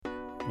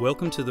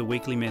Welcome to the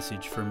weekly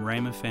message from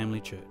Rhema Family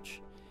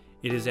Church.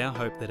 It is our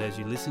hope that as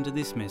you listen to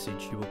this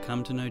message, you will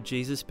come to know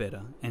Jesus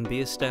better and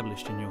be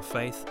established in your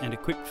faith and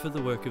equipped for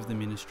the work of the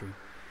ministry.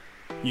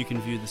 You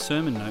can view the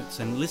sermon notes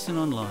and listen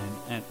online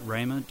at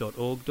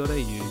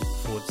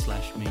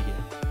rhema.org.au/media.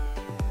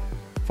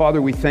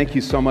 Father, we thank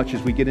you so much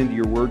as we get into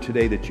your word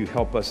today that you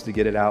help us to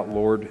get it out,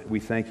 Lord. We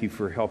thank you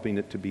for helping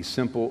it to be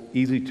simple,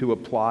 easy to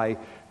apply,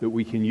 that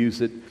we can use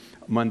it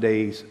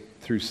Mondays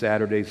through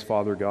Saturdays,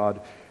 Father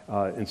God.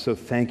 And so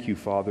thank you,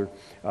 Father,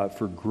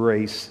 for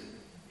grace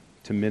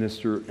to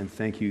minister, and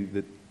thank you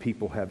that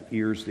people have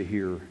ears to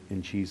hear.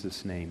 In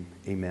Jesus' name,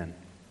 amen.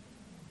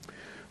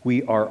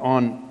 We are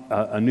on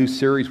a new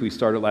series we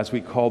started last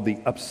week called The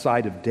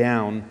Upside of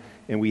Down,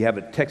 and we have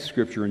a text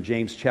scripture in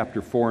James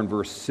chapter 4 and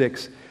verse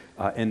 6,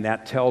 and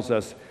that tells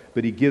us,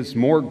 but he gives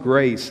more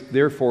grace.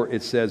 Therefore,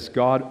 it says,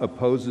 God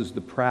opposes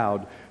the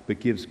proud, but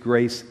gives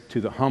grace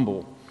to the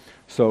humble.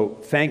 So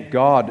thank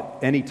God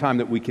anytime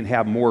that we can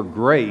have more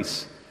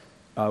grace.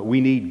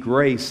 We need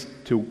grace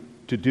to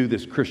do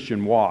this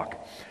Christian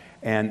walk.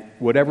 And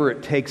whatever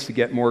it takes to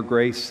get more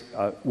grace,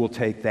 we'll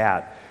take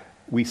that.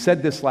 We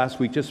said this last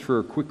week, just for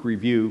a quick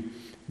review.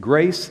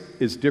 Grace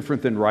is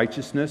different than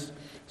righteousness.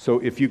 So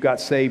if you got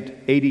saved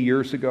 80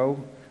 years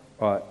ago,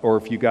 or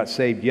if you got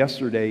saved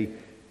yesterday,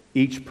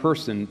 each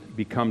person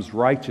becomes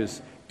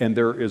righteous, and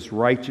they're as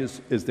righteous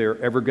as they're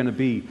ever going to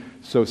be.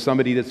 So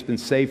somebody that's been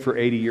saved for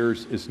 80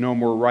 years is no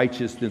more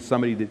righteous than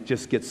somebody that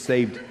just gets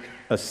saved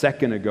a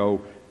second ago.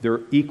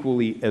 They're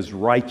equally as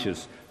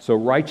righteous. So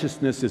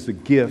righteousness is a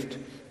gift,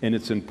 and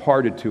it's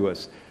imparted to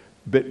us.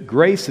 But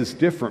grace is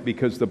different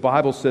because the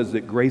Bible says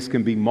that grace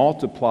can be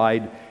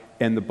multiplied,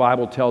 and the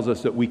Bible tells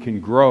us that we can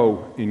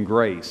grow in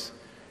grace.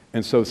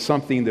 And so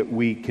something that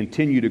we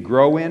continue to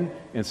grow in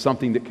and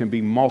something that can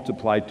be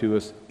multiplied to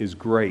us is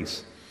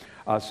grace.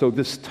 So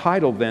this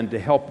title then, to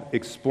help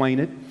explain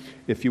it,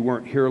 if you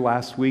weren't here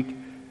last week,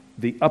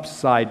 the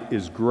upside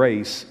is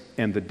grace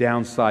and the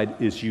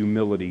downside is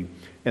humility.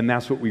 And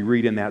that's what we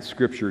read in that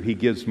scripture. He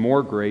gives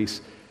more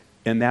grace,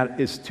 and that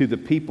is to the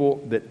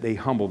people that they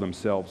humble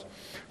themselves.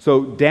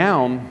 So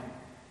down,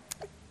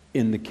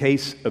 in the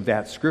case of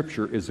that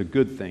scripture, is a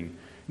good thing.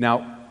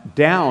 Now,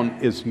 down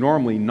is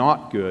normally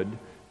not good.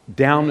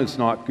 Down is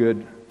not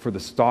good for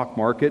the stock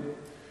market.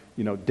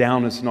 You know,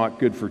 down is not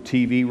good for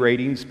TV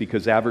ratings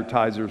because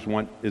advertisers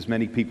want as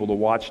many people to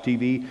watch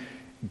TV.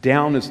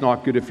 Down is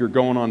not good if you're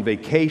going on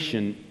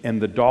vacation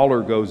and the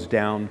dollar goes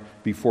down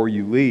before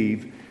you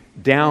leave.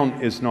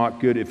 Down is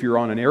not good if you're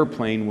on an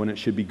airplane when it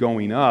should be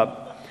going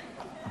up.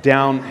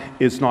 Down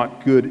is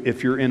not good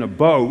if you're in a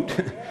boat.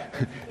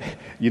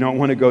 You don't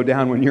want to go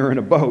down when you're in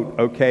a boat,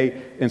 okay?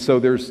 And so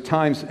there's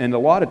times, and a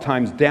lot of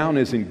times down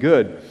isn't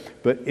good.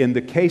 But in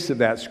the case of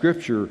that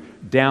scripture,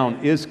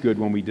 down is good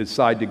when we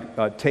decide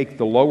to take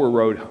the lower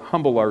road,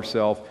 humble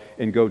ourselves,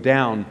 and go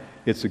down.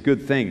 It's a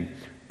good thing.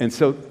 And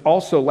so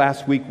also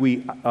last week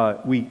we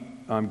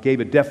gave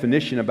a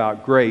definition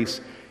about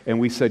grace, and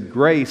we said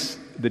grace,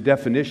 the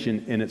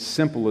definition in its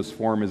simplest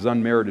form, is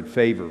unmerited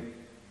favor.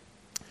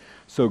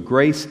 So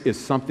grace is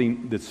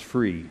something that's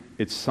free.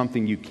 It's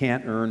something you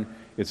can't earn.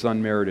 It's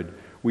unmerited.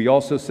 We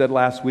also said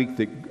last week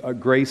that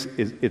grace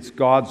it's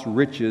God's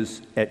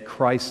riches at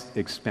Christ's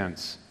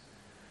expense.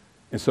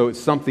 And so it's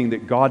something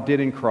that God did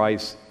in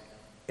Christ,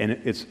 and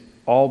it's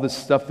all this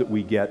stuff that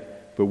we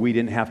get, but we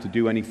didn't have to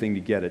do anything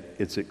to get it.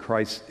 It's at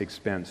Christ's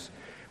expense.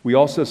 We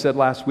also said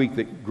last week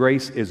that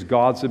grace is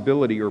God's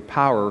ability or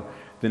power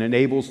that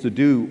enables to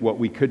do what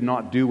we could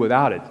not do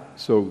without it.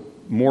 So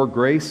more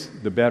grace,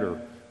 the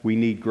better. We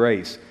need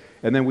grace.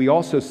 And then we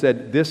also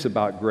said this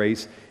about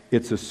grace: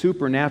 it's a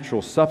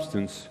supernatural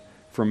substance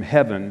from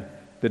heaven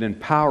that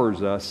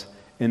empowers us,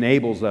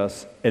 enables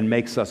us, and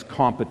makes us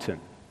competent.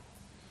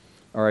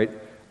 All right?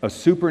 A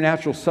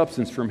supernatural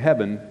substance from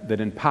heaven that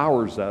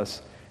empowers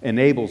us,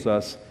 enables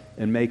us,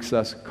 and makes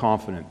us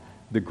confident.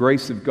 The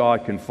grace of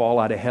God can fall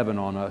out of heaven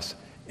on us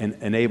and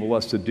enable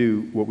us to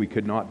do what we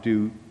could not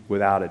do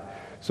without it.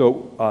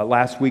 So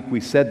last week we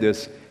said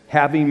this: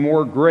 having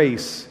more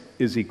grace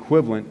is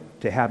equivalent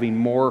to having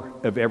more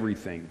of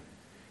everything.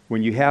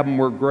 When you have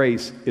more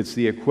grace, it's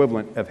the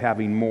equivalent of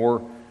having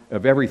more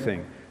of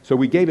everything. So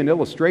we gave an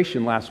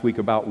illustration last week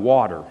about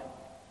water.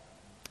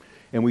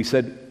 And we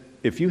said,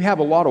 if you have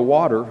a lot of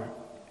water,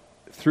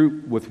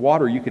 with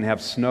water you can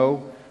have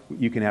snow,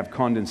 you can have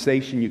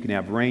condensation, you can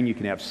have rain, you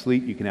can have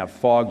sleet, you can have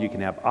fog, you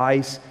can have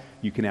ice,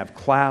 you can have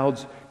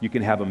clouds, you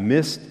can have a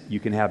mist, you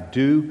can have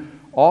dew.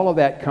 All of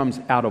that comes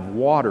out of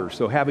water.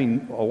 So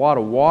having a lot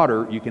of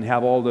water, you can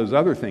have all those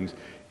other things.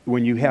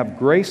 When you have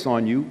grace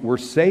on you, we're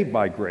saved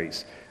by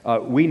grace.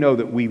 We know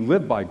that we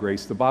live by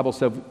grace. The Bible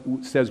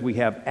says we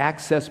have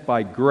access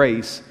by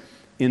grace,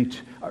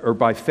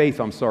 by faith.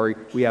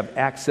 We have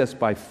access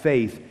by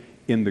faith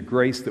in the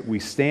grace that we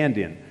stand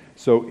in.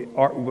 So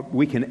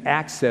we can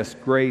access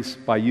grace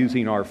by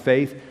using our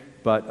faith,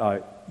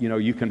 but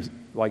you can,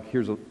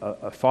 here's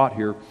a thought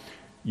here.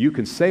 You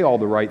can say all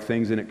the right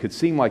things and it could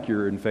seem like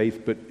you're in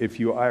faith, but if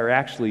you are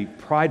actually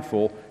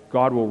prideful,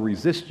 God will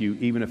resist you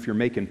even if you're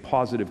making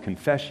positive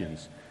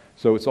confessions.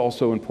 So it's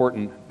also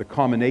important, the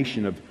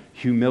combination of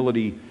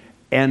humility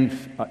and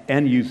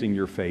using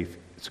your faith.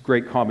 It's a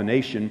great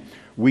combination.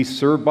 We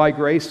serve by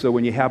grace, so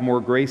when you have more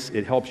grace,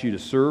 it helps you to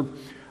serve.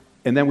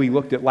 And then we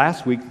looked at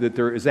last week that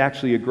there is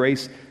actually a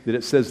grace that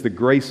it says the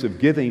grace of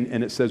giving,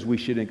 and it says we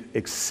should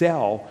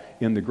excel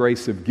in the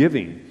grace of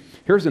giving.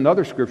 Here's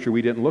another scripture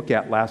we didn't look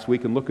at last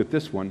week, and look at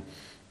this one.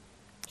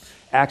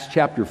 Acts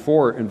chapter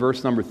 4 and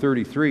verse number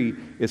 33,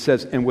 it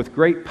says, "And with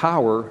great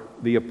power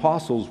the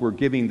apostles were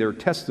giving their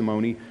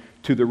testimony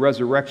to the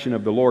resurrection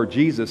of the Lord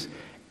Jesus,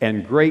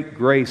 and great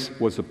grace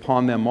was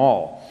upon them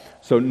all."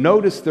 So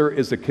notice there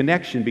is a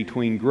connection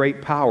between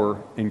great power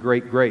and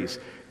great grace.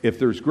 If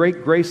there's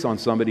great grace on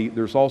somebody,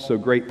 there's also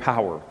great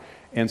power.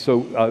 And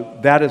so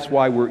that is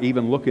why we're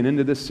even looking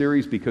into this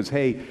series, because,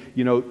 hey,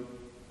 you know,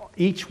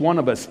 each one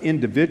of us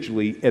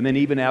individually, and then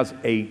even as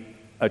a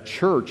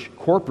church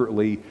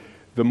corporately,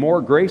 the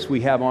more grace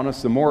we have on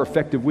us, the more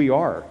effective we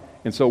are.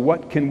 And so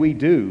what can we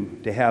do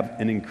to have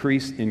an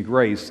increase in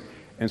grace?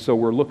 And so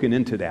we're looking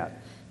into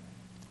that.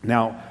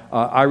 Now,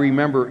 I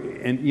remember,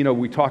 and you know,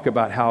 we talk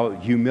about how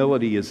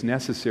humility is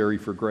necessary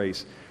for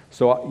grace.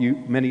 So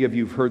many of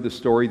you have heard the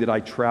story that I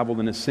traveled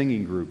in a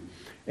singing group.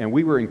 And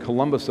we were in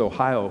Columbus,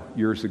 Ohio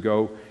years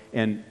ago,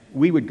 and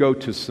we would go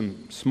to some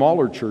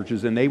smaller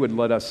churches, and they would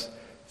let us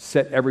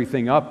set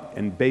everything up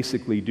and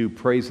basically do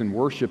praise and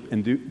worship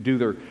and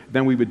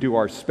then we would do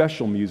our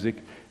special music.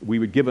 We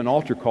would give an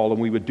altar call,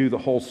 and we would do the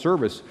whole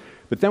service.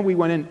 But then we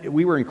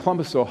were in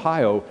Columbus,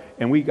 Ohio,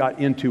 and we got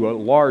into a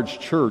large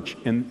church,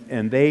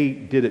 and they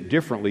did it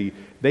differently.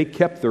 They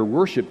kept their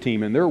worship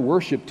team, and their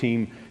worship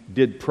team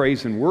did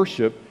praise and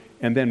worship,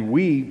 and then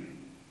we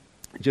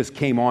just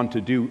came on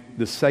to do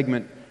the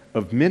segment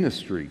of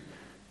ministry.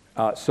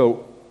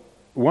 So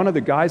one of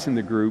the guys in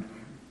the group,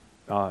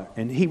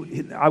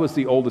 and I was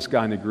the oldest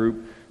guy in the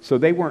group, so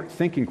they weren't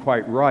thinking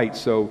quite right.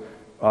 So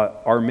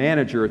our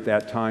manager at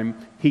that time,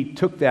 he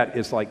took that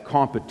as like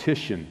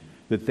competition,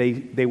 that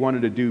they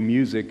wanted to do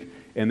music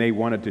and they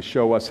wanted to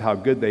show us how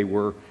good they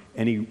were,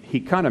 and he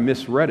kind of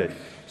misread it.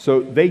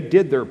 So they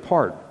did their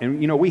part.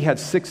 And you know, we had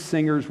 6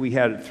 singers, we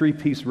had a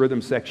 3-piece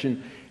rhythm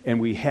section, and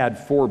we had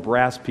 4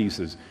 brass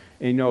pieces.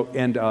 And, you know,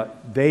 and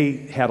they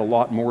had a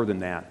lot more than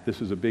that. This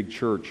was a big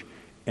church,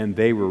 and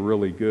they were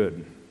really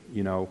good,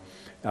 you know.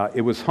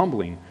 It was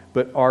humbling.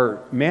 But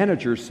our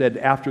manager said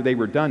after they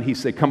were done, he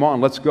said, "Come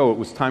on, let's go. It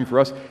was time for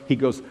us." He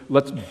goes,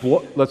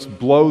 let's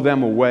blow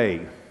them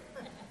away.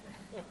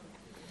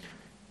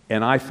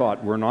 And I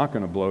thought, we're not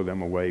going to blow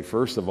them away,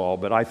 first of all,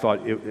 but I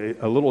thought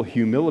a little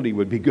humility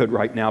would be good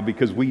right now,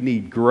 because we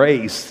need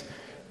grace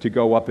to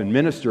go up and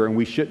minister, and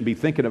we shouldn't be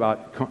thinking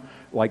about,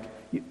 like,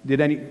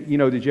 did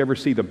you ever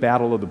see the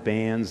Battle of the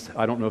Bands?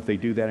 I don't know if they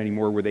do that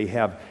anymore, where they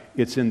have,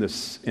 it's in the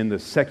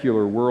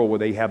secular world where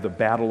they have the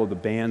Battle of the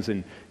Bands,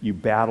 and you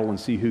battle and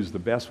see who's the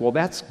best. Well,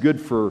 that's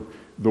good for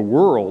the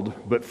world,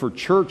 but for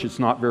church, it's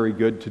not very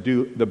good to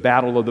do the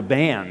Battle of the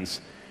Bands.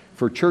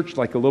 For church,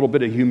 like a little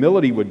bit of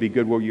humility would be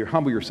good, where you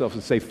humble yourself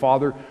and say,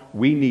 "Father,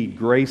 we need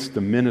grace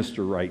to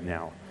minister right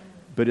now."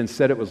 But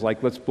instead it was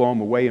like, let's blow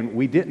them away. And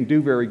we didn't do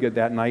very good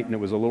that night, and it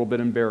was a little bit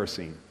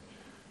embarrassing.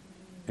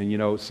 And you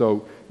know,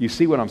 so you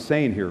see what I'm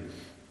saying here.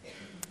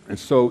 And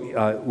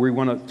so we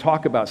want to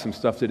talk about some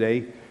stuff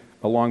today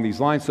along these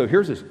lines. So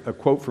here's a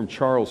quote from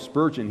Charles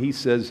Spurgeon. He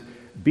says,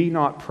 "Be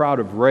not proud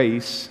of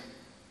race,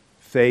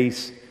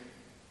 face,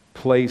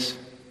 place,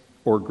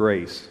 or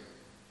grace."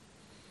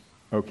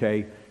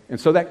 Okay? And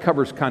so that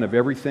covers kind of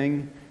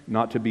everything,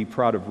 not to be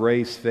proud of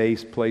race,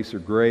 face, place, or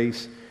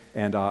grace.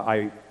 And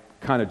I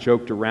kind of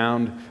joked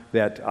around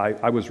that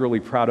I was really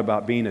proud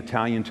about being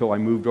Italian until I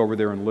moved over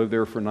there and lived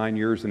there for 9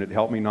 years, and it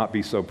helped me not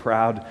be so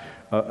proud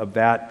of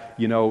that,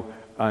 you know.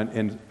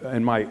 And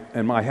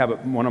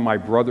one of my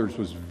brothers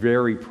was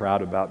very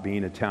proud about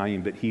being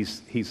Italian, but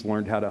he's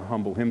learned how to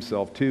humble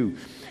himself too.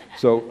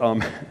 So,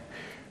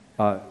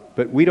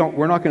 but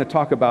we're not going to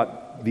talk about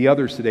the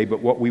others today,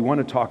 but what we want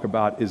to talk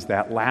about is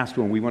that last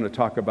one. We want to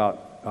talk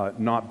about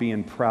not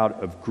being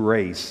proud of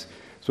grace.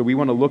 So we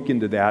want to look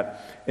into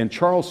that. And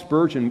Charles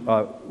Spurgeon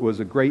was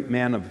a great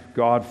man of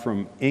God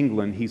from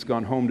England. He's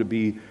gone home to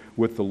be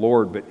with the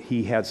Lord, but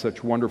he had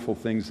such wonderful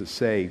things to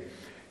say.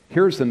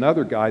 Here's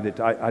another guy that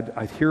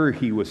I hear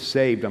he was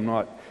saved.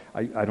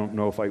 I don't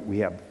know if we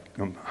have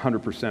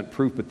 100%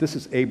 proof, but this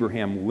is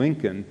Abraham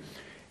Lincoln.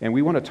 And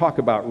we want to talk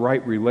about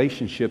right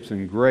relationships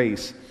and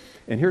grace.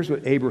 And here's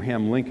what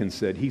Abraham Lincoln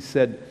said. He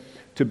said,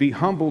 "To be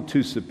humble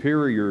to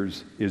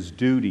superiors is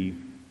duty,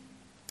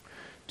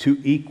 to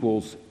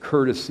equals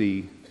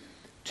courtesy,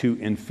 to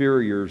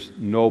inferiors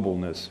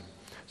nobleness."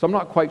 So I'm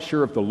not quite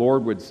sure if the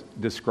Lord would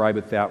describe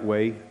it that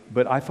way,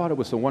 but I thought it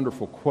was a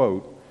wonderful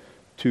quote.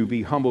 To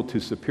be humble to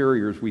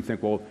superiors, we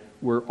think, well,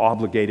 we're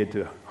obligated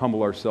to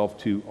humble ourselves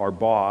to our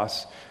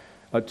boss.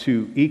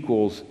 To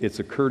equals, it's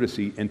a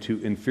courtesy, and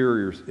to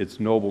inferiors, it's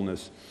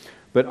nobleness.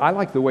 But I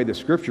like the way the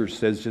Scripture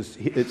says,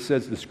 it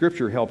says the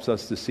Scripture helps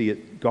us to see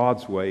it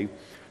God's way.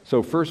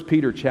 So 1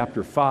 Peter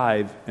chapter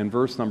 5 and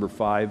verse number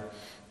 5,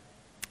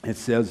 it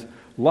says,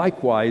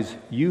 "Likewise,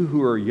 you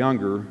who are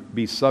younger,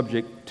 be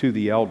subject to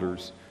the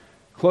elders.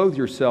 Clothe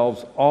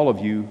yourselves, all of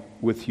you,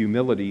 with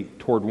humility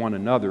toward one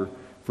another,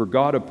 for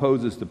God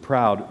opposes the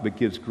proud, but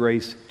gives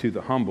grace to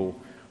the humble.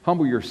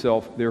 Humble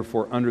yourself,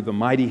 therefore, under the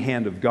mighty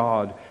hand of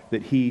God,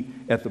 that he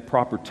at the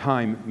proper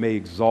time may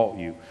exalt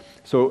you.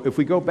 So if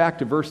we go back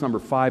to verse number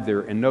 5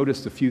 there and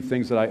notice a few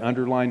things that I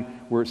underline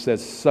where it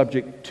says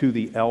subject to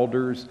the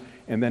elders,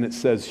 and then it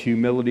says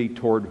humility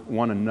toward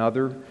one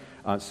another.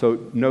 So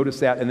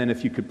notice that, and then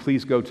if you could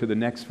please go to the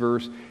next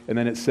verse, and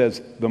then it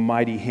says the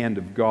mighty hand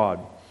of God.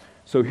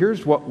 So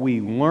here's what we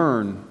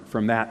learn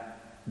from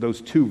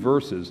those two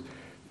verses.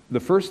 The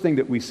first thing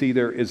that we see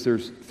there is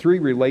there's three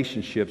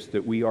relationships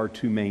that we are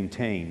to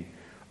maintain.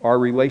 Our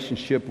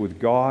relationship with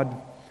God,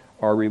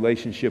 our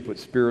relationship with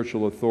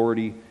spiritual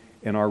authority,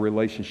 and our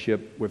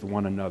relationship with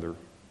one another.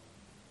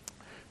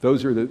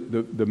 Those are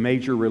the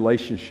major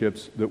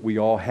relationships that we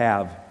all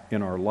have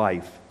in our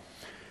life.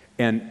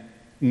 And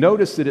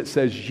notice that it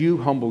says, you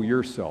humble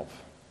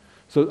yourself.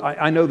 So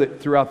I know that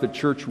throughout the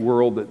church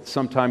world that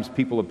sometimes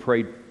people have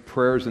prayed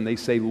prayers and they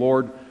say,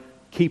 Lord,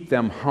 keep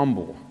them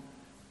humble.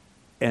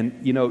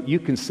 And you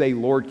can say,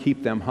 Lord,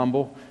 keep them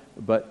humble,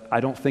 but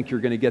I don't think you're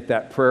going to get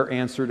that prayer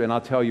answered, and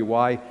I'll tell you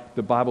why.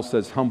 The Bible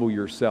says, humble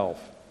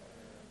yourself.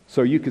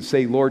 So you could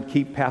say, Lord,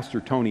 keep Pastor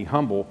Tony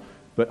humble,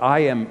 but I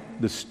am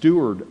the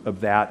steward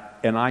of that,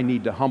 and I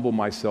need to humble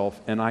myself,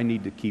 and I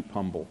need to keep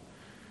humble.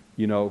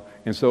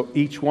 And so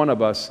each one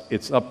of us,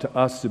 it's up to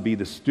us to be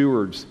the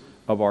stewards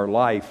of our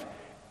life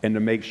and to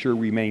make sure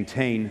we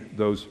maintain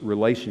those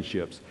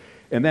relationships.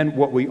 And then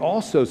what we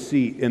also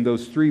see in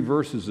those three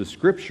verses of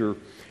Scripture,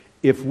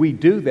 if we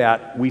do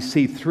that, we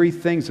see three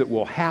things that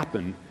will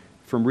happen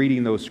from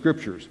reading those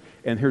Scriptures.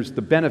 And here's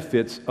the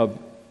benefits of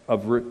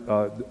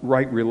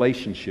right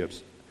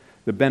relationships.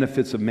 The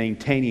benefits of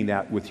maintaining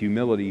that with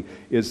humility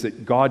is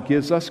that God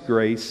gives us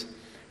grace.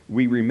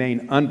 We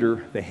remain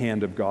under the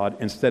hand of God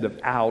instead of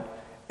out,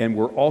 and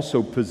we're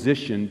also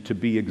positioned to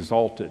be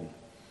exalted.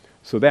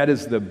 So that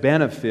is the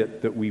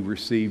benefit that we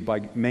receive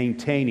by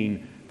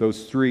maintaining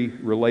those three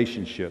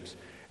relationships.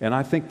 And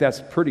I think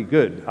that's pretty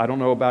good. I don't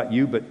know about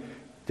you, but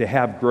to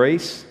have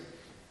grace,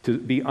 to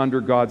be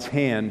under God's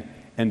hand,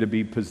 and to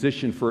be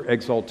positioned for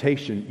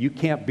exaltation, you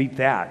can't beat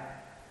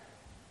that.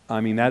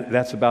 I mean,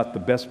 that's about the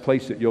best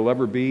place that you'll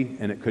ever be,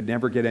 and it could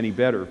never get any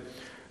better.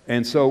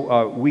 And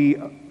so we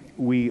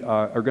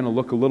are going to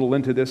look a little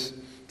into this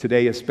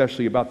today,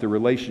 especially about the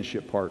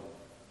relationship part.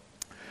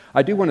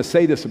 I do want to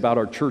say this about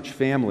our church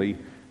family,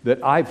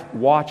 that I've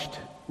watched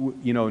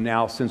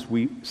now since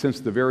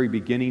the very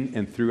beginning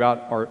and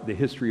throughout the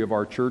history of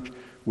our church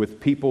with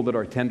people that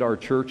attend our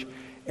church,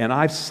 and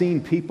I've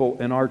seen people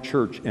in our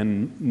church,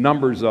 and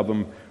numbers of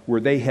them, where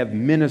they have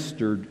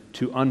ministered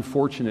to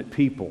unfortunate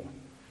people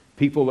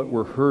that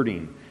were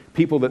hurting,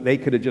 people that they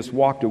could have just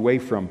walked away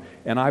from.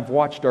 And I've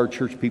watched our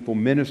church people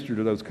minister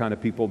to those kind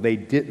of people. They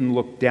didn't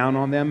look down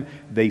on them.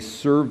 They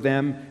served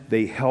them.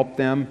 They helped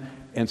them.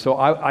 And so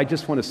I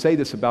just want to say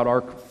this about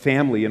our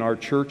family and our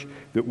church,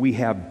 that we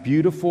have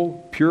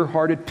beautiful,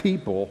 pure-hearted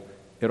people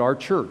at our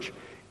church.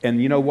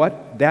 And you know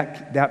what?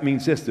 That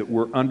means this, that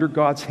we're under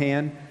God's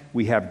hand,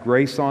 we have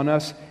grace on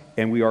us,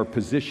 and we are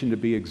positioned to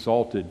be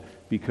exalted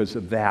because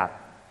of that,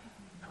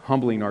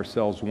 humbling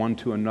ourselves one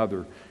to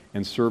another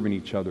and serving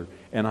each other.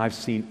 And I've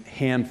seen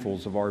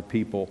handfuls of our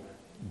people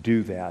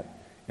do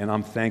that, and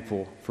I'm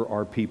thankful for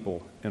our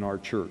people in our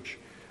church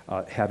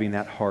having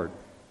that heart.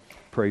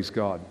 Praise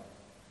God.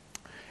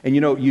 And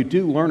you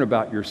do learn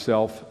about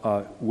yourself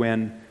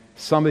when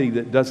somebody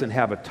that doesn't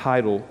have a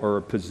title or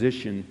a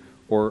position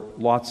or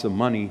lots of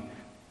money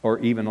or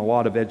even a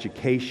lot of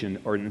education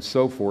and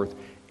so forth,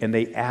 and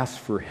they ask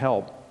for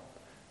help.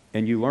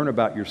 And you learn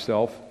about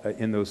yourself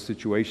in those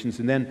situations.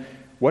 And then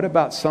what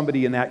about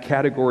somebody in that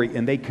category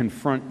and they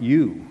confront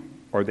you,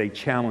 or they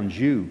challenge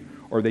you,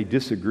 or they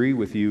disagree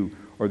with you,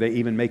 or they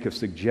even make a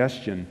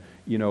suggestion,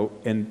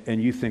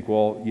 and you think,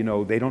 well,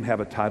 they don't have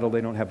a title, they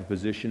don't have a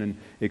position, and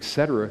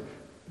etc.,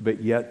 but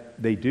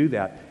yet they do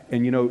that.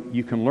 And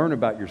you can learn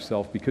about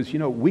yourself because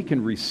we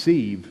can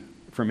receive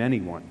from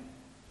anyone.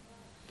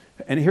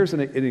 And here's an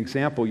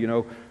example.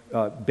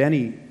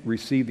 Benny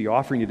received the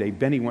offering today.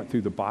 Benny went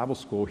through the Bible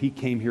school. He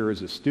came here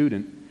as a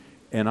student,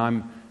 and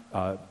I'm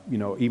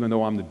even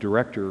though I'm the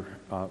director,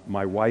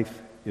 my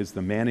wife is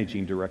the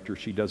managing director.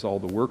 She does all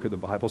the work of the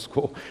Bible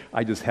school.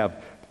 I just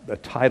have a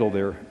title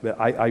there. That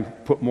I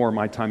put more of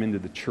my time into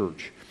the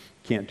church.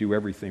 Can't do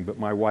everything, but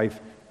my wife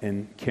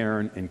and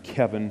Karen and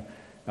Kevin,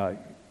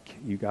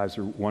 you guys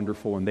are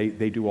wonderful, and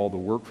they do all the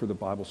work for the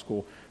Bible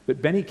school.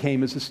 But Benny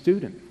came as a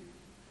student.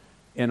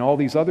 And all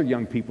these other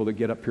young people that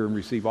get up here and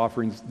receive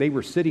offerings, they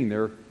were sitting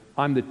there.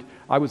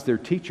 I was their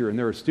teacher, and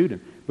they're a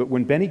student. But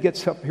when Benny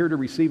gets up here to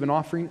receive an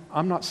offering,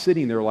 I'm not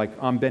sitting there like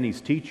I'm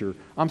Benny's teacher.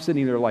 I'm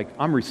sitting there like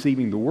I'm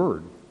receiving the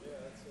Word.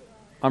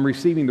 I'm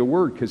receiving the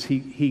Word because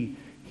he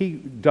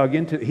dug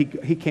into,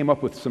 he came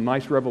up with some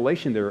nice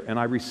revelation there, and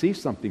I received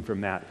something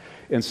from that.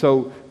 And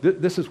so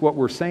this is what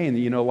we're saying,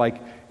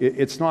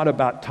 it's not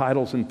about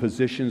titles and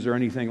positions or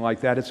anything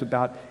like that. It's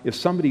about if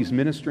somebody's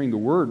ministering the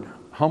Word,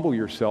 humble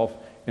yourself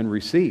and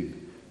receive.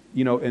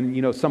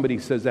 and somebody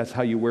says that's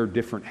how you wear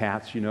different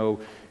hats, you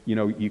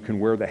can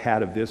wear the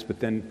hat of this, but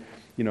then,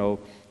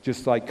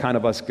 just like kind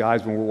of us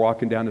guys, when we're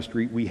walking down the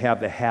street, we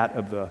have the hat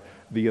of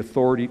the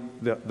authority,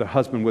 the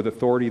husband with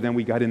authority. Then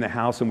we got in the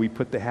house and we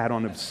put the hat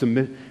on of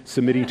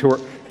submitting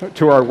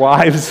to our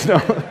wives.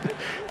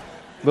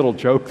 Little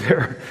joke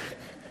there.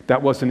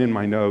 That wasn't in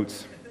my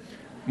notes.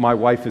 My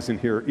wife isn't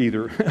here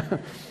either.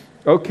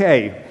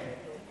 Okay,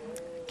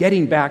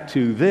 getting back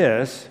to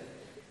this.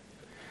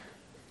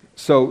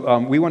 So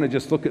we want to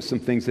just look at some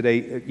things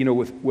today,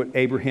 with what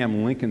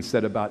Abraham Lincoln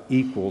said about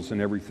equals and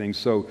everything.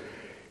 So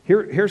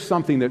here's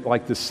something that,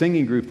 like the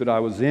singing group that I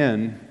was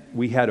in,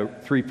 we had a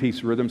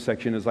 3-piece rhythm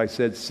section, as I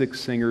said, 6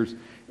 singers,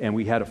 and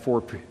we had a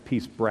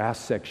 4-piece brass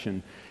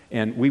section.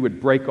 And we would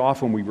break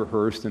off when we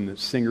rehearsed, and the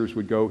singers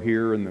would go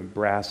here, and the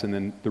brass, and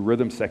then the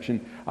rhythm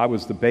section. I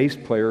was the bass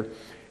player.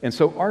 And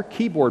so our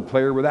keyboard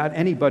player, without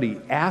anybody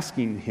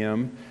asking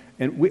him,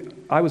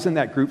 I was in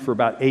that group for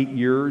about 8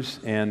 years,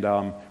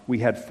 and we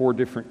had 4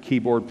 different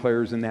keyboard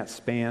players in that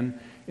span.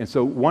 And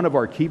so one of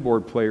our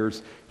keyboard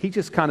players, he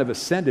just kind of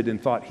ascended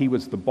and thought he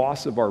was the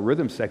boss of our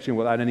rhythm section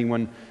without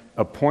anyone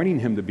appointing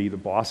him to be the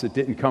boss. It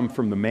didn't come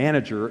from the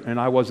manager, and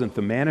I wasn't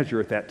the manager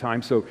at that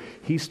time, so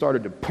he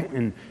started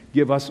to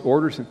give us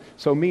orders. And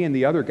so me and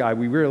the other guy,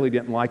 we really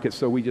didn't like it,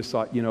 so we just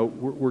thought,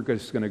 we're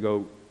just going to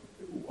go.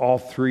 All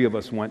 3 of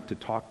us went to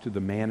talk to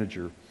the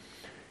manager.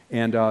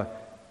 And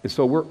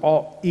so we're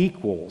all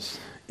equals.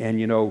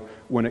 And,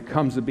 when it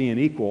comes to being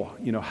equal,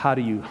 how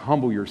do you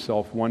humble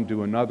yourself one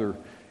to another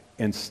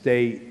and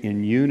stay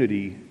in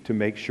unity to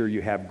make sure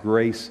you have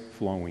grace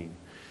flowing?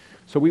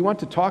 So we went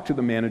to talk to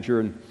the manager,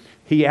 and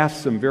he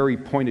asked some very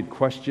pointed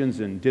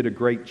questions and did a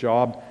great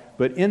job.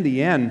 But in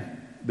the end,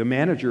 the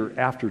manager,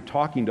 after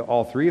talking to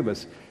all 3 of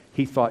us,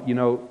 he thought,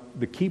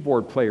 the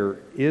keyboard player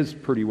is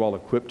pretty well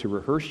equipped to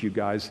rehearse you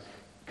guys,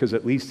 because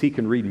at least he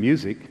can read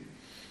music.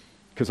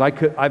 Because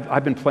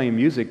I've been playing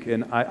music,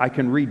 and I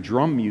can read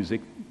drum music.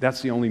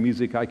 That's the only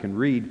music I can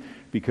read,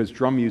 because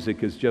drum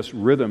music is just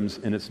rhythms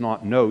and it's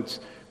not notes.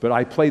 But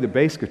I play the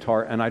bass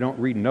guitar, and I don't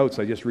read notes.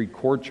 I just read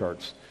chord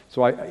charts.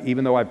 So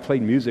even though I've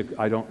played music,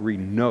 I don't read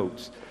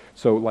notes.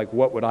 So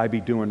what would I be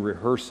doing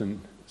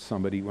rehearsing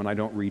somebody when I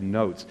don't read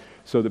notes?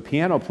 So the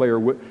piano player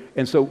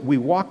and so we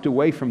walked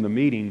away from the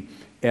meeting,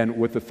 and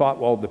with the thought,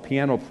 well, the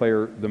piano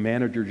player, the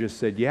manager just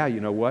said, yeah, you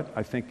know what?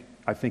 I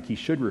think he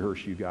should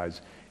rehearse you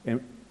guys.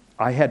 And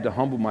I had to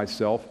humble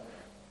myself,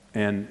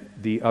 and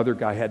the other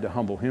guy had to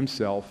humble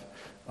himself,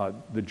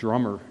 the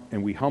drummer,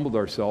 and we humbled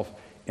ourselves,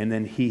 and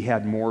then he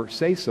had more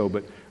say-so.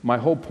 But my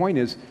whole point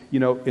is,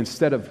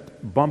 instead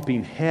of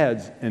bumping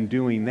heads and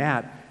doing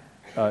that,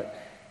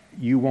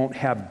 you won't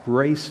have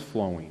grace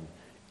flowing.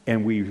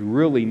 And we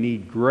really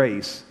need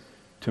grace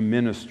to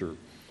minister.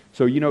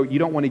 So, you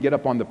don't want to get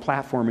up on the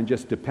platform and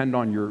just depend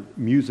on your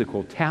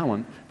musical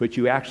talent, but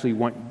you actually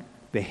want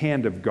the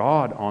hand of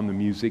God on the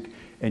music,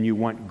 and you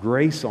want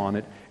grace on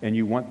it, and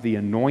you want the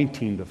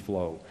anointing to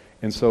flow.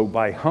 And so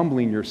by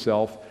humbling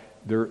yourself,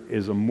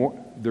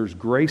 there's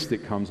grace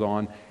that comes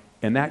on,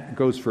 and that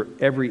goes for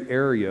every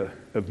area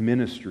of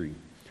ministry.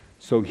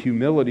 So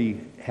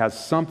humility has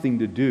something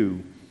to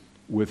do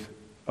with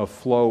a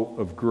flow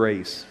of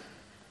grace.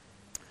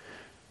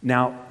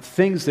 Now,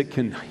 things that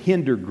can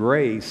hinder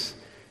grace,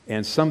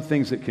 and some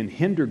things that can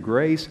hinder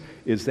grace,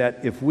 is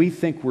that if we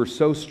think we're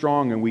so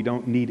strong and we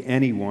don't need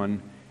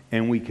anyone,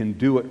 and we can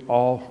do it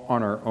all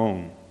on our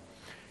own.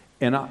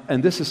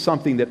 And this is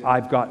something that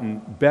I've gotten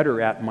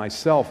better at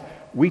myself.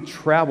 We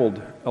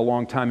traveled a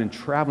long time in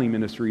traveling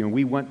ministry, and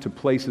we went to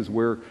places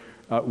where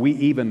we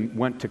even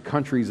went to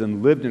countries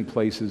and lived in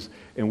places,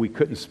 and we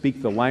couldn't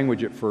speak the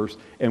language at first.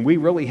 And we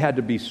really had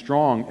to be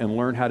strong and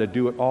learn how to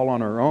do it all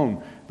on our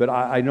own. But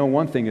I know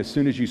one thing, as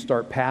soon as you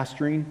start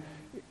pastoring,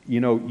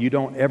 you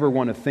don't ever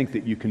want to think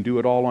that you can do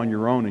it all on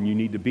your own, and you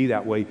need to be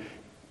that way.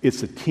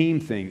 It's a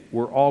team thing.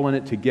 We're all in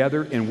it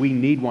together, and we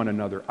need one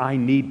another. I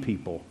need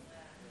people.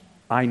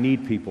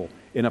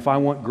 And if I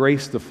want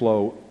grace to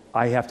flow,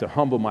 I have to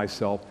humble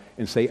myself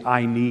and say,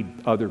 I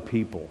need other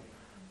people.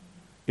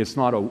 It's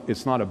not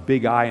a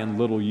big I and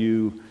little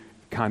you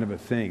kind of a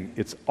thing.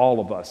 It's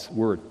all of us.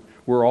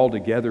 We're all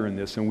together in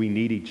this, and we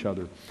need each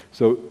other.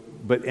 So,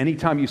 but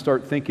anytime you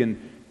start thinking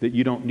that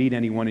you don't need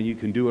anyone and you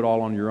can do it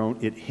all on your own,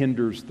 it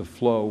hinders the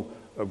flow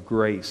of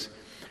grace.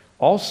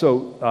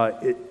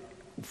 Also,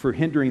 for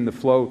hindering the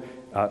flow,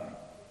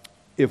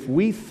 if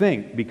we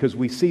think, because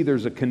we see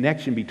there's a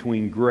connection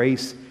between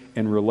grace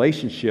and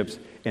relationships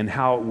and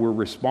how we're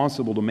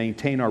responsible to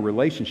maintain our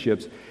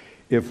relationships,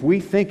 if we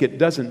think it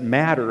doesn't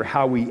matter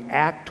how we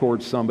act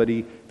towards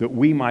somebody, that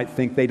we might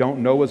think they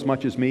don't know as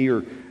much as me,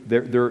 or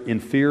they're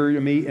inferior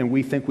to me, and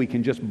we think we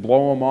can just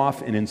blow them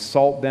off and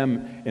insult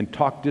them and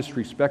talk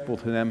disrespectful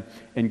to them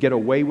and get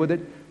away with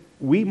it,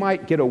 we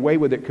might get away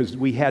with it because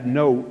we had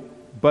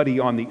nobody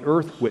on the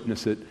earth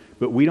witness it,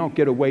 but we don't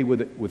get away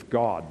with it with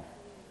God,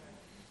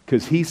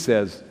 because He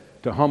says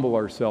to humble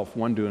ourselves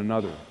one to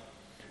another.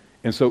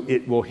 And so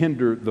it will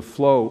hinder the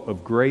flow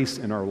of grace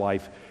in our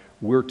life.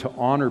 We're to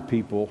honor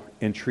people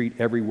and treat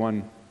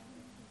everyone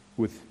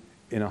with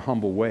in a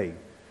humble way,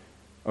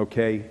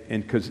 okay?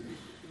 And because,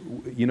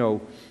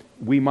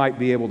 we might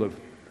be able to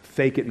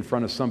fake it in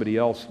front of somebody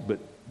else, but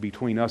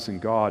between us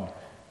and God,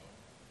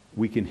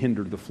 we can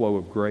hinder the flow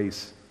of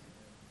grace,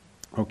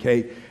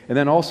 okay? And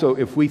then also,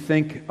 if we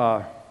think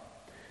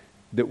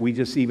that we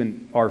just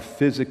even, our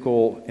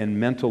physical and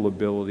mental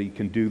ability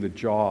can do the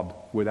job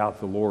without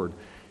the Lord.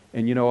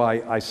 And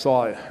I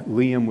saw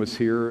Liam was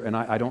here, and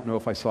I don't know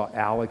if I saw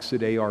Alex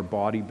today, our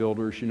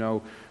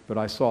bodybuilders, but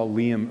I saw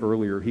Liam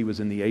earlier. He was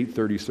in the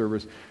 8:30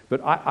 service.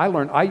 But I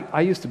learned, I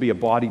used to be a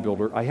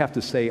bodybuilder. I have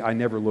to say I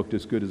never looked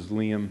as good as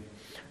Liam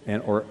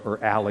or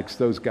Alex.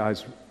 Those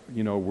guys,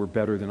 were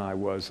better than I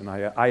was, and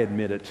I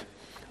admit it.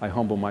 I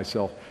humble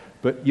myself.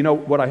 But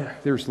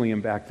there's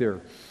Liam back there.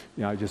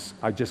 I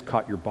just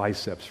caught your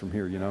biceps from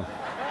here,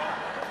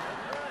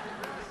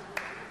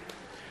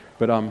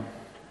 But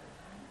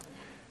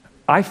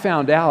I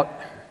found out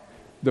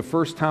the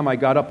first time I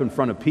got up in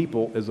front of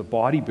people as a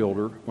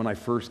bodybuilder when I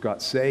first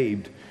got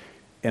saved,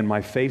 and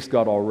my face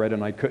got all red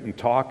and I couldn't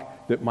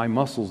talk, that my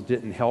muscles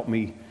didn't help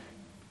me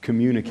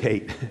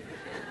communicate.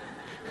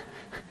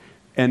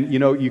 And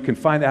you can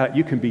find out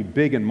you can be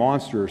big and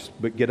monstrous,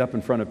 but get up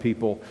in front of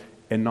people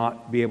and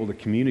not be able to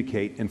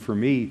communicate. And for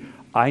me,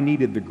 I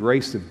needed the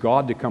grace of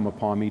God to come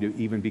upon me to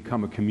even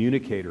become a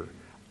communicator.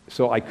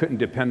 So I couldn't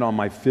depend on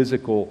my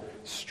physical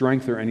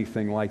strength or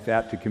anything like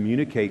that to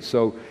communicate.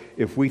 So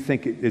if we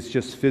think it's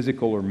just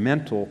physical or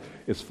mental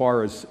as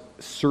far as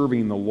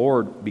serving the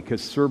Lord,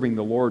 because serving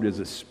the Lord is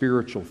a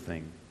spiritual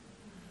thing,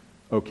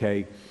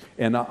 okay?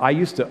 And I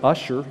used to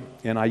usher,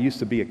 and I used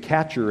to be a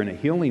catcher in a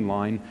healing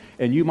line,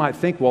 and you might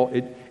think, well,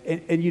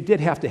 and you did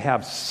have to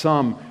have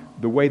some,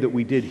 the way that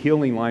we did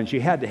healing lines,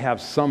 you had to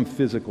have some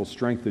physical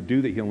strength to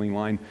do the healing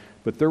line,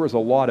 but there was a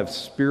lot of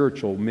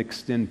spiritual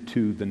mixed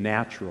into the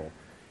natural.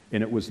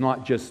 And it was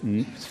not just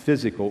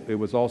physical, it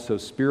was also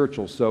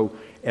spiritual. So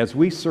as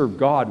we serve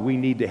God, we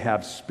need to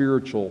have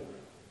spiritual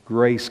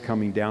grace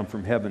coming down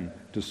from heaven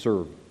to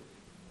serve.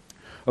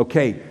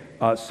 Okay,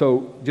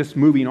 so just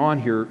moving on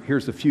here,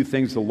 here's a few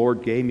things the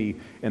Lord gave me,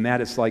 and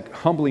that is like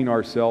humbling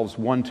ourselves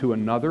one to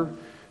another.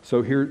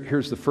 So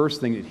here's the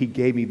first thing that He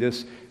gave me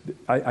this.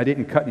 I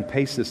didn't cut and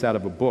paste this out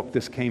of a book.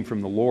 This came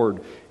from the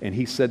Lord, and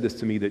He said this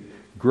to me, that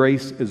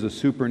grace is a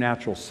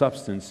supernatural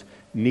substance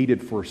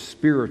needed for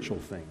spiritual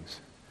things.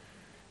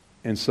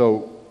 And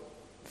so,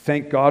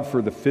 thank God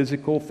for the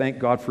physical, thank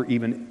God for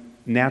even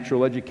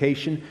natural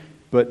education,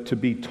 but to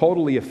be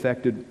totally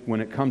effective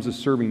when it comes to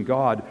serving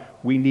God,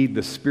 we need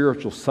the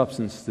spiritual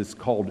substance that's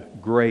called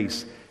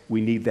grace. We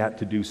need that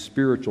to do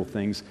spiritual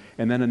things.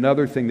 And then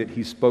another thing that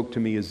He spoke to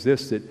me is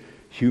this, that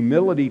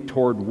humility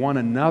toward one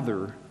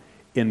another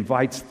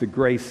invites the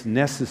grace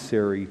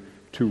necessary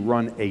to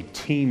run a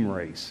team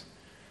race.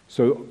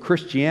 So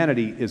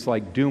Christianity is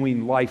like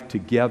doing life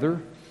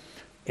together,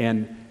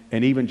 and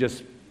even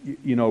just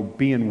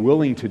being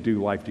willing to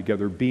do life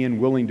together,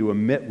 being willing to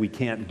admit we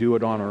can't do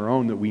it on our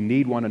own, that we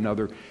need one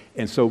another.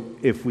 And so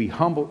if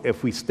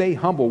we stay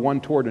humble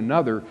one toward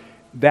another,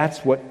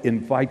 that's what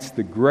invites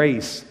the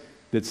grace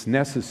that's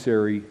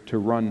necessary to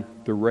run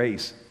the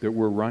race that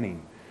we're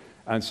running.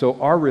 And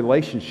so our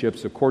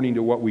relationships, according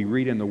to what we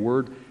read in the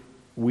Word,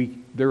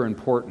 they're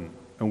important.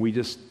 And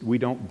we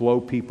don't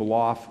blow people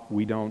off,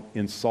 we don't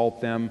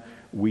insult them,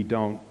 we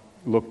don't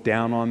look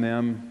down on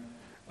them.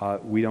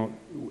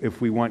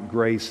 If we want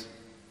grace,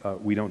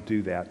 we don't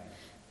do that.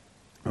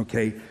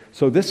 Okay,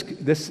 so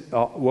this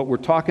what we're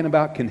talking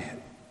about can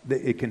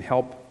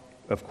help,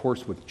 of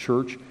course, with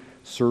church,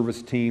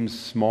 service teams,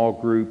 small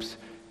groups.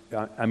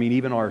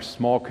 Even our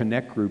small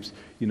connect groups,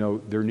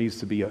 there needs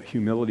to be a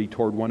humility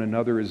toward one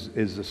another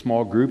as the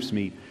small groups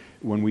meet.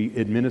 When we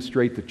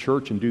administrate the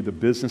church and do the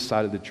business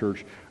side of the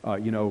church,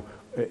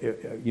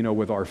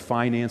 with our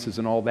finances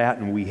and all that,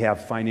 and we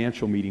have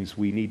financial meetings,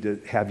 we need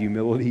to have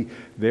humility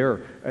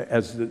there.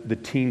 As the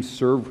teams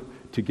serve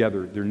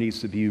together, there needs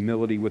to be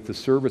humility with the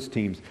service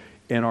teams.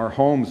 In our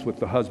homes with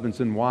the husbands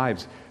and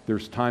wives,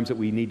 there's times that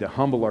we need to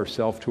humble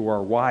ourselves to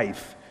our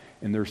wife,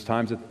 and there's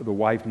times that the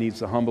wife needs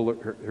to humble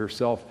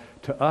herself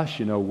to us,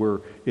 where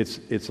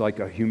it's like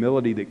a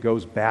humility that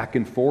goes back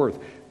and forth.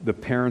 The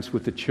parents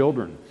with the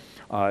children,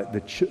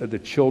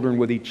 the children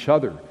with each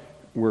other,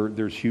 where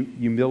there's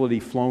humility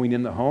flowing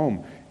in the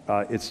home.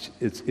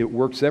 It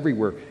works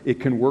everywhere. It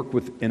can work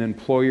with an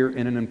employer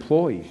and an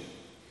employee,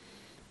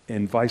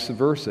 and vice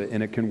versa,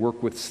 and it can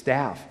work with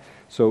staff.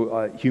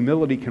 So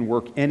humility can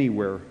work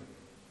anywhere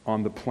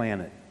on the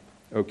planet,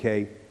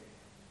 okay?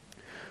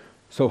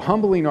 So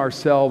humbling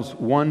ourselves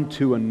one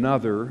to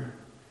another,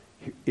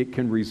 it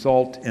can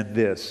result in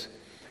this.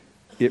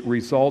 It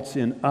results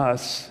in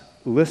us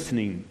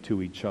listening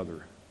to each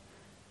other.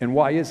 And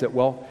why is it?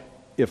 Well,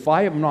 if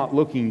I am not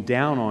looking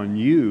down on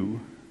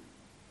you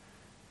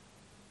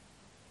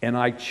and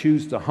I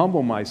choose to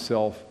humble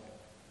myself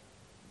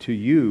to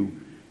you,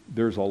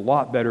 there's a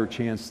lot better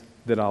chance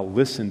that I'll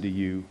listen to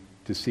you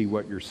to see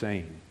what you're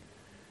saying.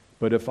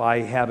 But if I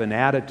have an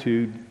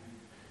attitude,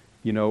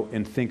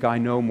 and think I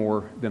know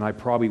more, then I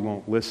probably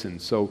won't listen.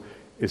 So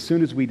as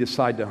soon as we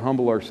decide to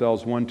humble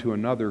ourselves one to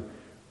another,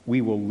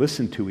 we will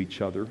listen to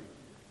each other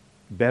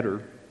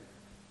better.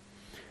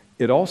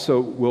 It also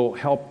will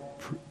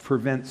help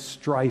prevent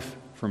strife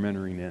from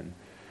entering in.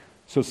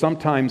 So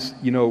sometimes,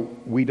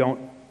 we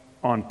don't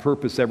on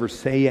purpose ever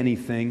say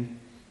anything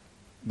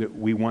that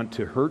we want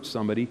to hurt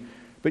somebody.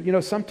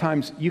 But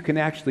sometimes you can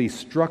actually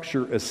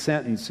structure a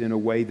sentence in a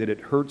way that it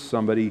hurts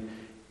somebody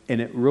and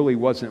it really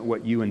wasn't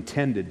what you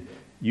intended.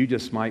 You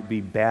just might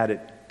be bad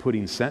at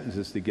putting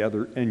sentences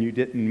together and you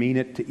didn't mean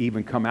it to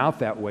even come out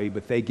that way,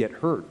 but they get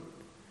hurt.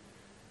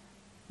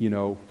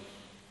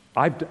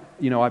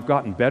 I've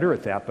gotten better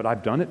at that, but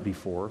I've done it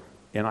before.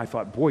 And I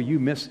thought, boy, you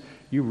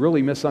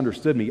really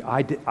misunderstood me.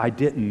 I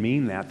didn't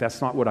mean that.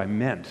 That's not what I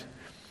meant.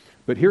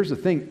 But here's the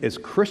thing, as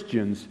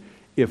Christians,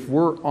 if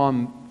we're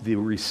on the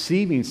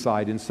receiving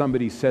side and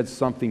somebody said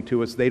something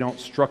to us, they don't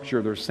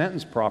structure their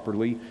sentence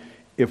properly,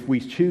 if we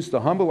choose to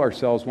humble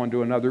ourselves one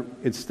to another,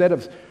 instead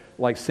of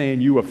like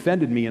saying, you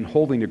offended me and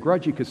holding a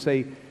grudge, you could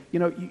say,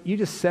 you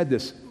just said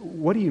this.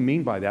 What do you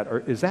mean by that?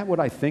 Or is that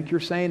what I think you're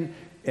saying?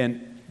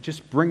 And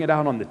just bring it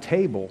out on the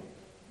table.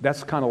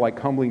 That's kind of like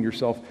humbling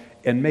yourself,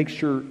 and make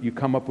sure you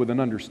come up with an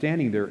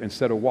understanding there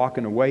instead of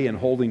walking away and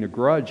holding a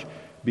grudge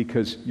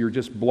because you're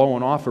just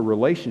blowing off a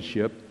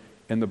relationship.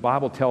 And the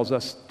Bible tells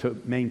us to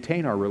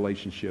maintain our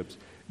relationships.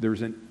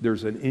 There's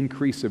an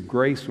increase of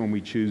grace when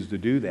we choose to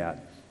do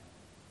that.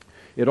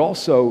 It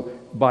also,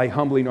 by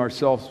humbling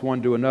ourselves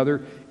one to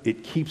another,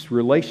 it keeps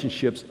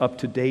relationships up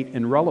to date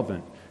and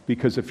relevant.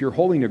 Because if you're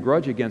holding a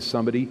grudge against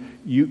somebody,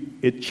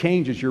 it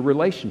changes your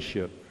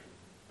relationship.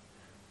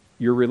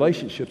 Your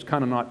relationship's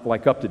kind of not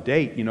like up to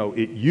date.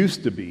 It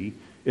used to be,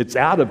 it's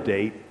out of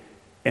date,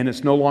 and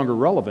it's no longer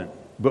relevant.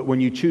 But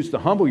when you choose to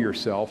humble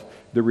yourself,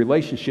 the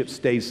relationship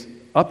stays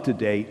up to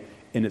date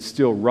and it's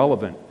still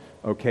relevant.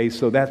 Okay,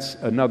 so that's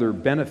another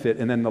benefit.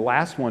 And then the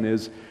last one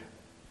is,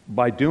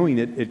 by doing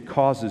it, it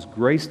causes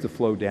grace to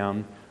flow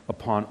down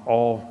upon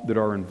all that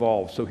are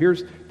involved. So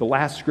here's the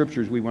last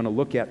scriptures we want to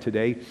look at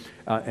today,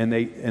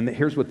 and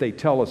here's what they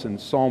tell us in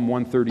Psalm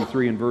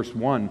 133 and verse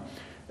 1.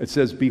 It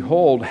says,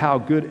 "Behold, how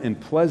good and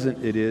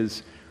pleasant it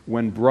is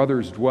when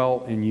brothers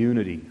dwell in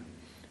unity."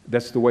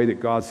 That's the way that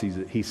God sees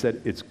it. He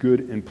said it's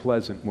good and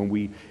pleasant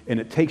and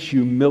it takes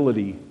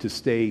humility to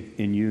stay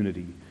in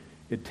unity.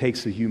 It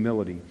takes a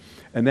humility.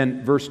 And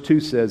then verse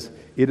 2 says,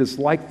 "It is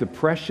like the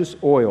precious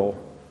oil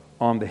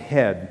on the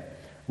head,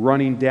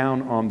 running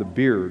down on the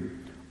beard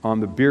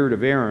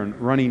of Aaron,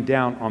 running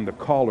down on the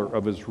collar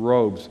of his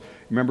robes."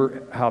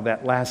 Remember how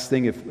that last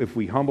thing, if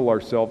we humble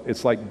ourselves,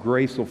 it's like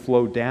grace will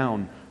flow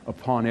down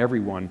upon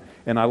everyone.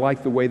 And I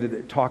like the way that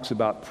it talks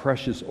about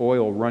precious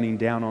oil running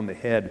down on the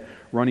head,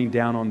 running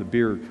down on the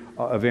beard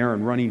of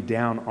Aaron, running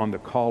down on the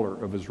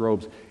collar of his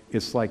robes.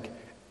 It's like,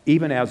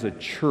 even as a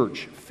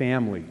church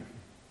family,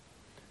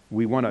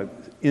 we want to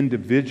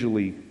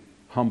individually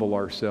humble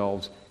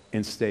ourselves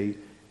and stay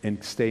in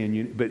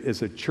unity. But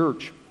as a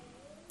church,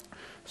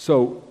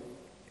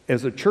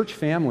 as a church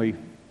family,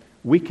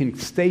 we can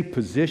stay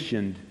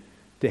positioned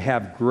to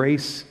have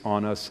grace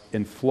on us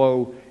and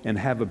flow and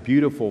have a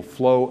beautiful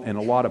flow and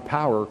a lot of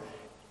power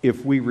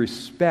if we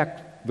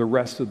respect the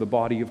rest of the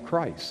body of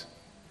Christ.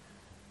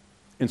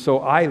 And so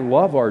I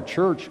love our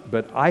church,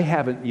 but I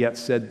haven't yet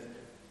said,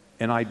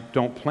 and I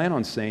don't plan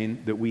on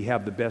saying, that we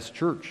have the best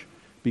church,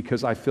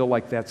 because I feel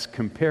like that's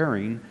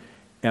comparing,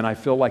 and I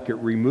feel like it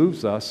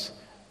removes us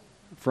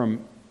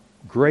from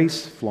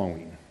grace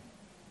flowing.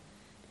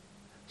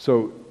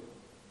 So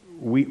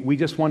we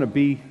just want to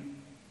be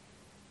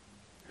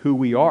who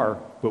we are,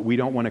 but we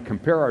don't want to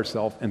compare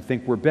ourselves and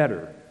think we're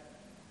better.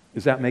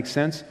 Does that make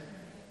sense?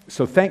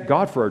 So thank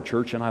God for our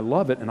church, and I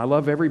love it, and I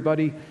love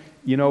everybody,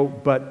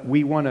 but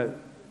we want to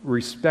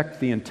respect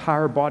the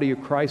entire body of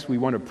Christ. We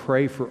want to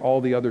pray for all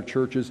the other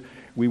churches.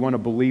 We want to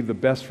believe the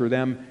best for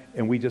them,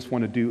 and we just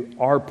want to do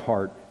our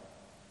part,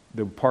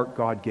 the part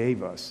God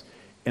gave us.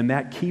 And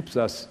that keeps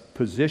us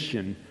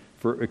positioned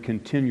for a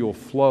continual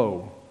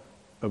flow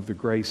of the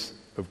grace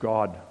of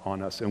God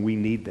on us, and we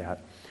need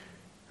that.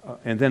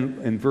 And then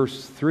in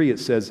verse 3 it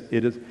says,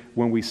 "It is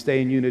when we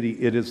stay in unity,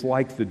 it is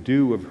like the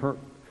dew of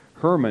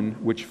Hermon,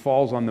 which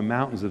falls on the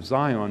mountains of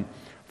Zion,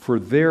 for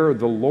there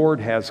the Lord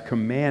has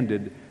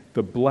commanded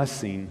the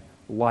blessing,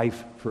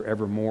 life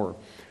forevermore."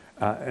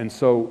 And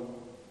so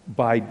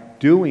by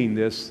doing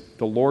this,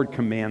 the Lord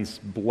commands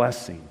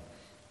blessing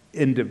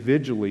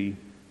individually,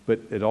 but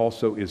it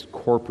also is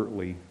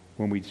corporately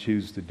when we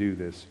choose to do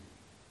this.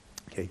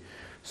 Okay,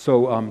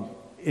 so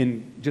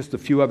in just a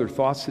few other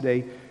thoughts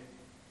today,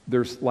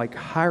 there's like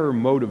higher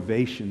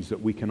motivations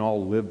that we can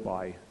all live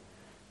by.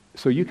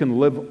 So you can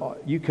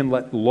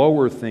let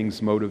lower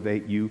things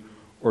motivate you,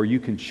 or you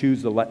can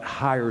choose to let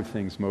higher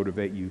things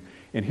motivate you.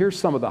 And here's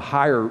some of the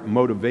higher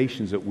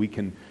motivations that we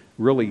can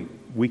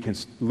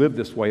live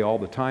this way all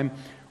the time.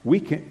 We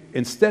can,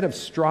 instead of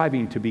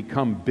striving to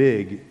become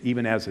big,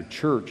 even as a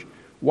church,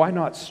 why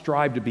not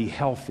strive to be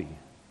healthy?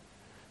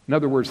 In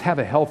other words, have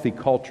a healthy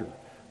culture.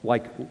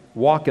 Like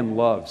walk in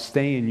love,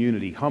 stay in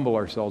unity, humble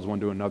ourselves one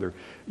to another,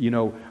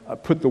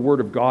 put the Word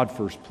of God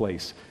first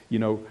place,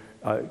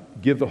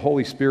 give the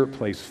Holy Spirit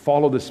place,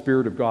 follow the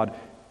Spirit of God.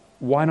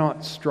 Why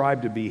not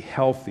strive to be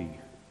healthy?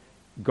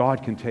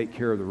 God can take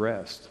care of the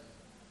rest.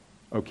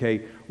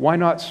 Okay? Why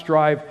not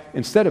strive,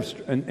 instead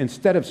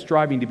of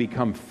striving to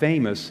become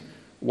famous,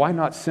 why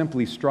not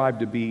simply strive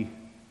to be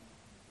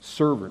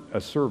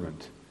a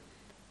servant?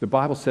 The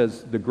Bible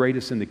says the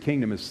greatest in the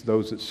kingdom is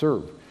those that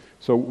serve.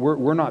 So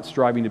we're not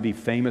striving to be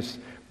famous,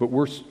 but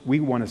we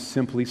want to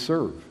simply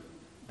serve.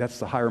 That's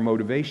the higher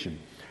motivation.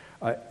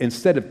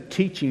 Instead of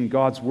teaching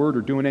God's word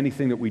or doing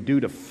anything that we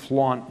do to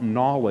flaunt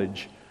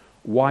knowledge,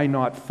 why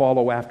not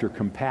follow after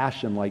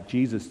compassion like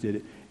Jesus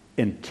did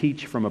and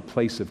teach from a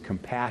place of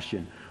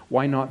compassion?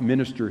 Why not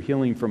minister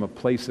healing from a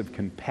place of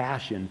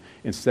compassion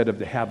instead of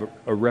to have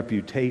a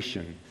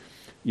reputation?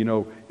 You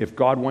know, if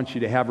God wants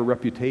you to have a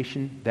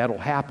reputation, that'll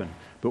happen.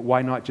 But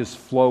why not just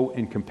flow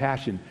in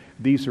compassion?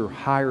 These are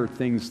higher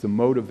things to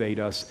motivate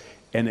us,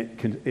 and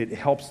it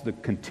helps the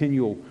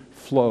continual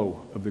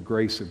flow of the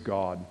grace of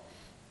God.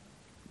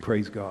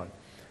 Praise God.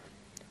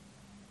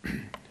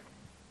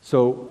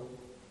 So,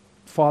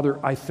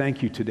 Father, I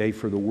thank you today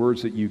for the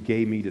words that you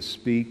gave me to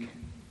speak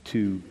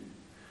to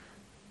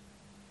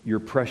your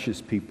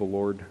precious people,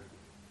 Lord.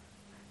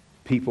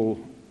 People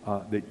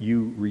that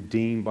you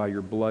redeem by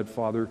your blood,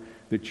 Father,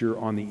 that you're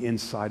on the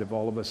inside of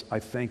all of us. I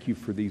thank you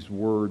for these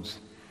words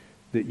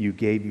that you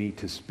gave me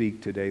to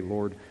speak today,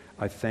 Lord.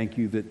 I thank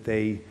you that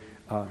they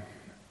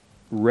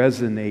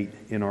resonate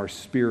in our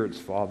spirits,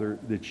 Father,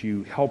 that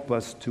you help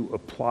us to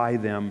apply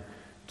them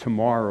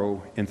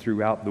tomorrow and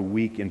throughout the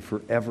week and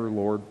forever,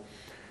 Lord.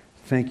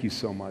 Thank you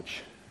so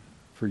much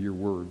for your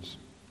words.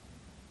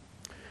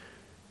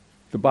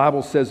 The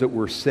Bible says that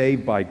we're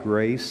saved by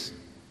grace,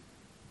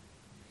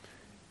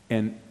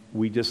 and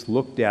we just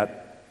looked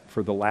at,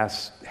 for the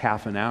last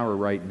half an hour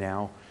right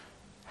now,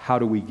 how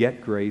do we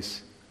get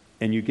grace?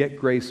 And you get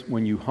grace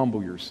when you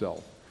humble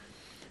yourself.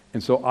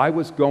 And so I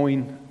was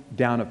going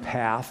down a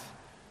path,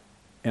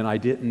 and I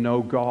didn't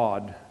know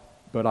God,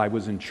 but I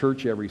was in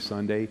church every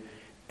Sunday,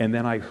 and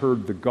then I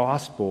heard the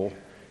gospel,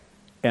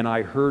 and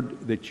I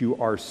heard that you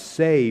are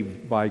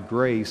saved by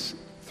grace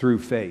through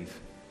faith.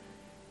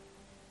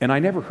 And I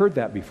never heard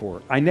that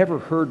before. I never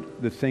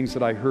heard the things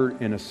that I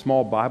heard in a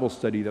small Bible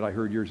study that I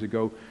heard years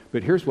ago.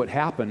 But here's what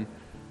happened.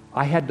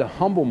 I had to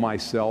humble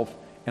myself,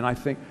 and I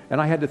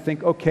had to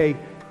think, okay,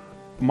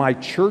 my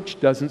church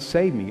doesn't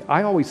save me.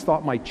 I always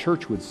thought my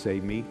church would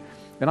save me.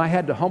 And I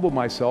had to humble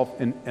myself,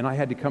 and I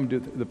had to come to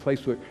the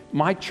place where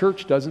my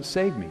church doesn't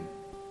save me.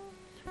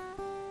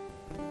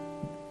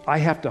 I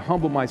have to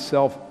humble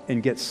myself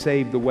and get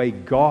saved the way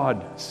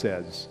God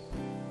says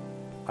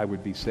I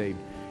would be saved.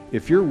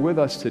 If you're with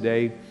us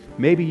today,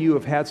 maybe you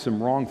have had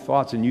some wrong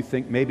thoughts and you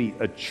think maybe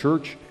a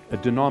church, a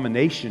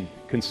denomination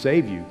can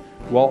save you.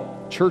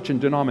 Well, church and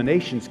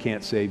denominations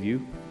can't save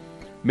you.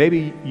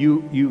 Maybe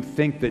you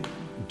think that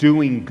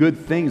doing good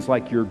things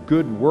like your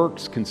good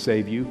works can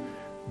save you,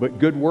 but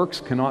good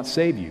works cannot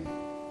save you.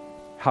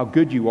 How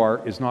good you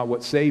are is not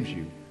what saves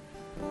you.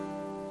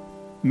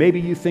 Maybe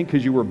you think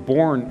because you were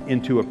born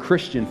into a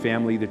Christian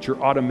family that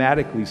you're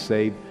automatically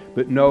saved,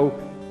 but no,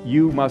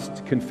 you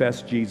must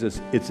confess Jesus.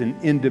 It's an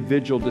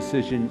individual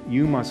decision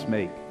you must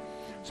make.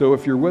 So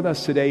if you're with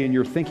us today and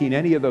you're thinking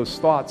any of those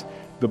thoughts,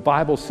 the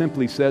Bible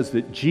simply says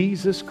that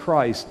Jesus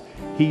Christ,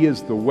 He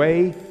is the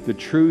way, the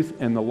truth,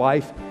 and the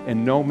life,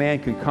 and no man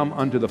can come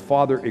unto the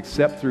Father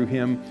except through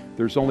Him.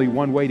 There's only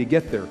one way to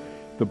get there.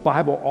 The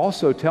Bible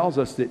also tells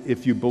us that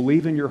if you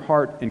believe in your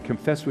heart and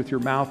confess with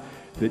your mouth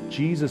that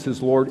Jesus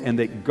is Lord and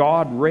that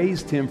God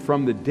raised Him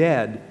from the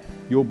dead,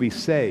 you'll be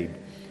saved.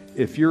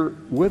 If you're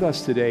with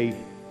us today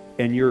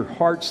and your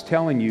heart's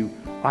telling you,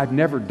 I've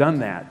never done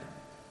that.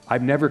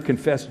 I've never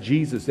confessed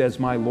Jesus as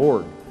my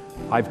Lord.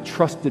 I've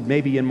trusted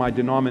maybe in my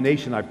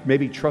denomination. I've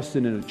maybe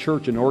trusted in a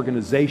church, an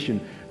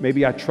organization.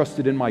 Maybe I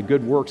trusted in my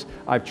good works.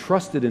 I've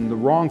trusted in the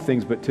wrong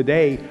things, but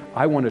today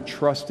I want to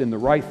trust in the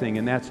right thing,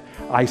 and that's,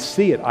 I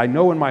see it. I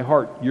know in my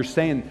heart you're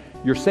saying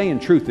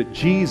truth, that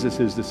Jesus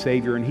is the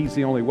Savior and He's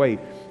the only way.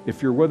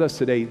 If you're with us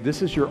today,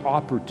 this is your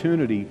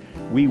opportunity.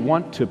 We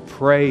want to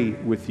pray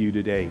with you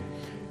today.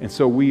 And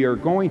so we are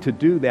going to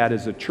do that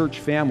as a church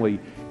family.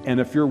 And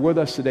if you're with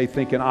us today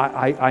thinking,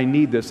 I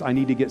need this, I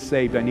need to get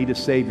saved, I need a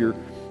Savior,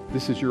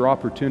 this is your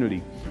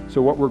opportunity.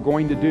 So what we're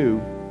going to do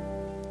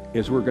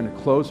is we're going to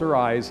close our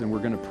eyes and we're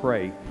going to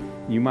pray.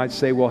 You might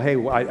say, well, hey,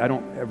 I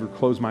don't ever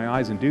close my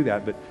eyes and do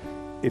that. But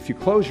if you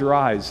close your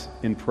eyes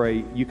and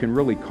pray, you can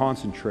really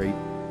concentrate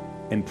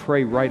and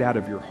pray right out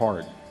of your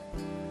heart.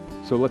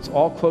 So let's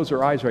all close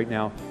our eyes right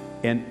now.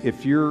 And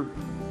if your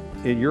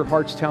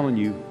heart's telling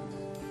you,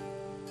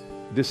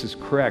 this is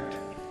correct,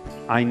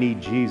 I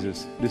need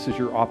Jesus, this is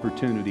your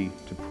opportunity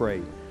to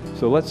pray.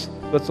 So let's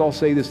all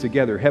say this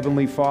together.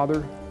 Heavenly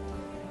Father,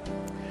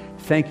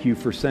 thank you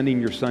for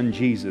sending your Son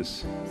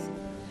Jesus.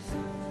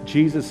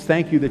 Jesus,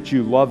 thank you that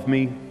you love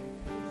me.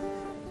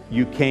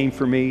 You came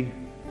for me.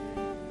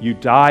 You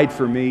died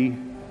for me.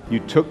 You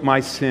took my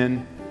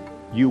sin.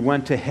 You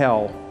went to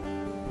hell,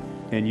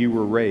 and you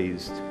were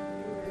raised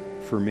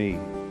for me.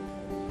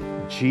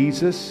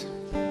 Jesus,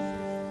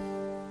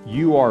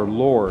 you are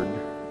Lord,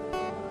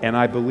 and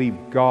I believe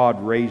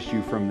God raised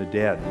you from the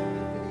dead.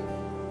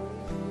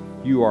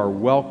 You are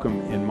welcome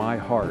in my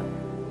heart.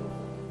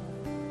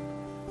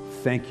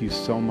 Thank you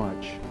so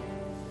much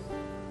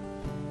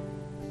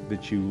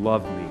that you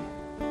love me.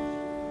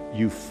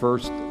 You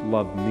first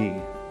loved me,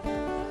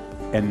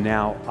 and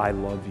now I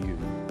love you.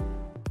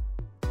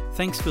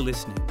 Thanks for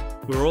listening.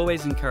 We're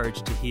always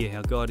encouraged to hear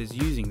how God is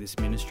using this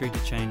ministry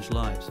to change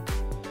lives.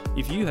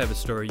 If you have a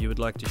story you would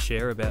like to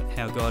share about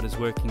how God is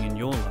working in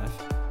your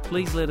life,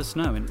 please let us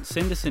know and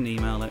send us an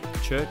email at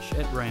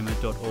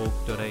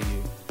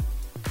church@rhema.org.au.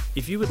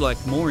 If you would like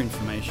more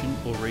information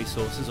or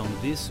resources on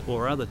this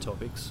or other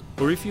topics,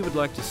 or if you would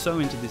like to sow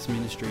into this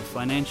ministry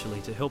financially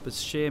to help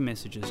us share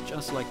messages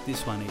just like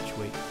this one each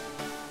week,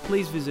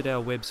 please visit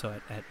our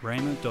website at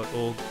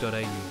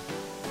rhema.org.au.